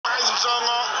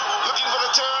Zongo looking for the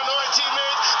turn. Oh,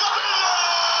 teammate. Kapinga!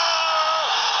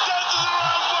 Dances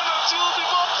around one or two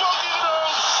before poking it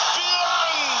home.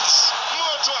 Beyond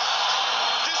Motwa.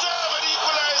 Deserve an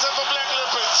equalizer for Black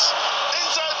Leopards.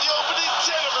 Inside the opening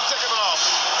 10 of the second half.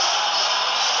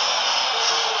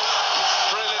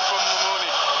 Brilliant from Mumuni.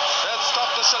 Let's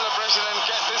stop the celebration and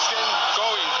get this game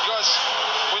going, because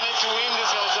we need to win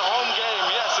this game. It's a home game.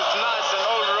 Yes, it's nice and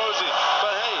all rosy,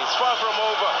 but hey, it's far from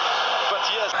over. But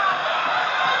yes.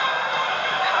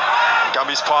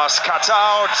 Gumby's pass cut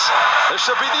out. This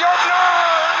should be the opener,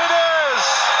 and it is.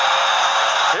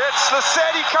 It's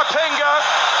lesedi Kapinga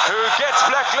who gets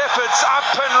Black Leopards up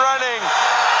and running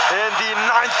in the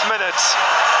 9th minute.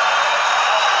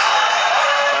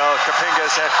 Well,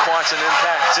 Kapinga's had quite an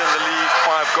impact in the league,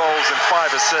 5 goals and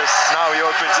 5 assists. Now he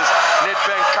opens his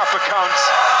Nedbank Cup account,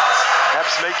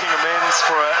 perhaps making amends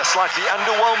for a slightly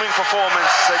underwhelming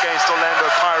performance against Orlando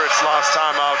Pirates last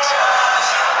time out.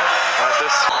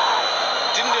 This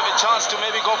Didn't have a chance to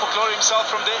maybe go for glory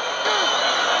himself from there.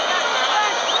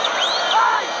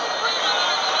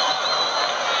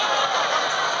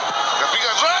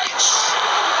 Kapinga's right!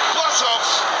 Pass off!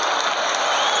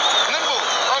 Nimble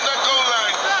on that goal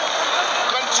line.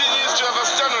 Continues to have a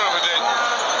stunner of a day.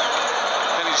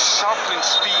 And he's sharpening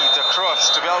speed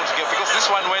across to be able to get, because this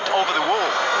one went over the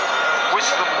wall, which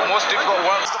is the most difficult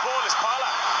one. The ball is Pala.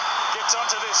 Gets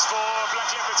onto this for Black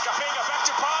Leopards. Kapinga back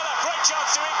to Pala. Great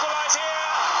chance to equalise here.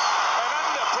 And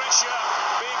under pressure,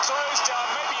 being closed down,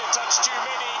 maybe a touch too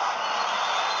many.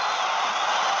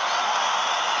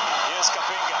 Here's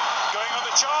Kapinga going on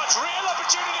the charge. Real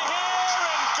opportunity here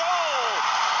and goal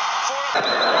for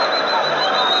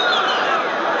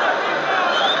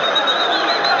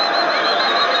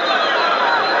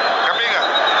Kapinga!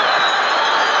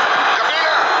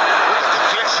 Kapinga! What a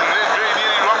deflection there. Very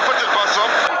nearly wrong-footed pass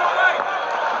off.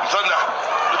 Zonda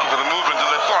looking for the movement to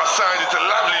the far side. It's a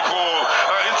lovely ball.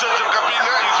 In search of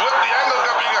Kapinga. He's worked the angle,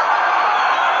 Kapinga.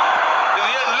 In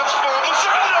the end, looks for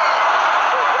Musanda.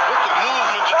 What the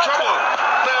movement to trouble.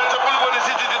 Tabulwa is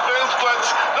hitting defense, but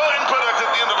no end product at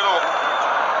the end of it all.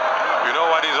 You know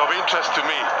what is of interest to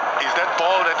me is that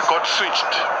ball that got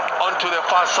switched onto the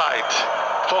far side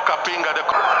for Kapinga.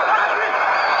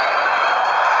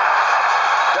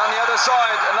 down the other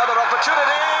side, another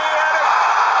opportunity.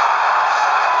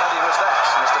 How do you miss that,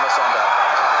 Mr. Masonda?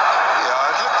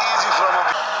 Yeah, it looked easy from a...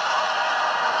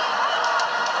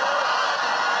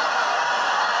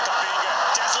 Kapinga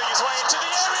dazzling his way into the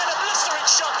area and a blistering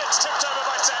shot that's tipped over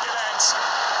by Sandilands.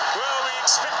 Well, we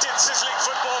expected sizzling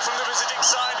football from the visiting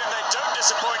side, and they don't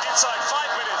disappoint inside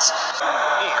 5 minutes.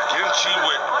 Again,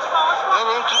 Chiwe.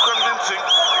 No, too convincing.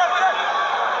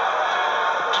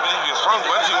 To believe he's found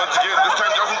once again. This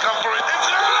time doesn't come for it.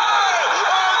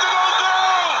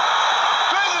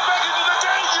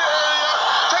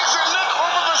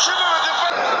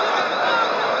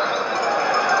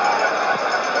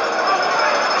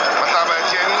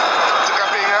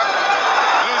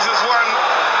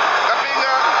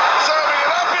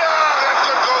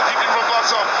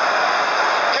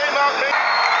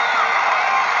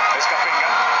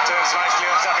 It's Nicely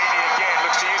on Savini again,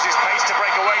 looks to use his pace to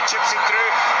break away, chips him through,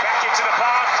 back into the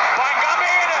path, by Ngami,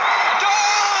 and a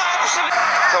goal! Absolutely!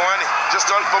 Tawani, just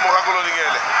on for Mohagulo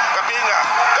Ningele. Kapinga!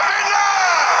 Kapinga!